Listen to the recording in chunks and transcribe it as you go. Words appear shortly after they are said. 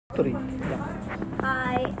Three. Yeah.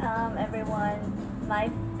 Hi, everyone. My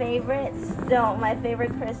favorite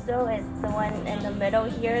crystal is the one in the middle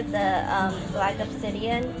here, the black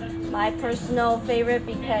obsidian. My personal favorite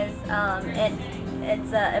because it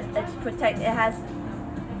has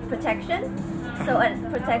protection, so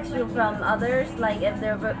it protects you from others. Like if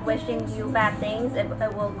they're wishing you bad things, it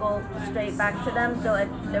will go straight back to them. So if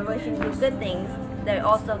they're wishing you good things, they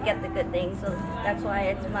also get the good things. So that's why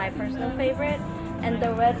it's my personal favorite. And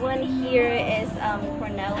the red one here is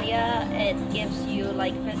Cornelia. It gives you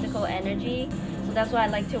like physical energy. So that's why I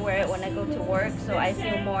like to wear it when I go to work. So I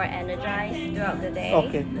feel more energized throughout the day.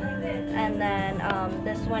 Okay. And then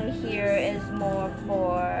this one here is more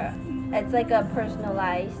for, it's like a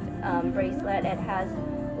personalized bracelet. It has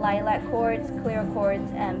lilac quartz, clear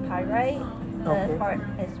quartz, and pyrite. The part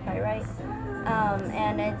is pyrite.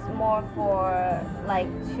 And it's more for like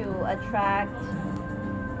to attract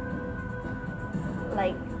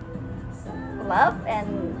like love, and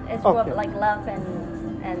it's more like love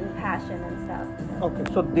and passion and stuff. So.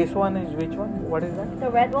 Okay. So this one is which one? What is that? The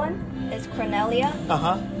red one is Cornelia.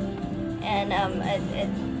 And it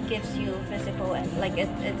gives you physical and like it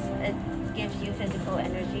gives you physical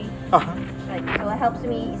energy. Like so it helps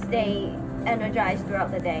me stay energized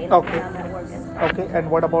throughout the day. Like when I'm at work and stuff. Okay. And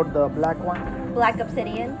what about the black one? Black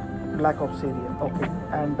obsidian. Black obsidian. Okay.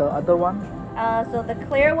 And the other one? So the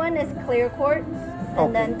clear one is clear quartz,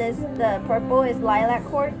 and then the purple is lilac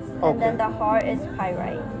quartz, and then the heart is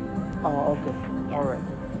pyrite. Oh, okay. Yeah. All right.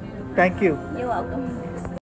 Thank you. You're welcome.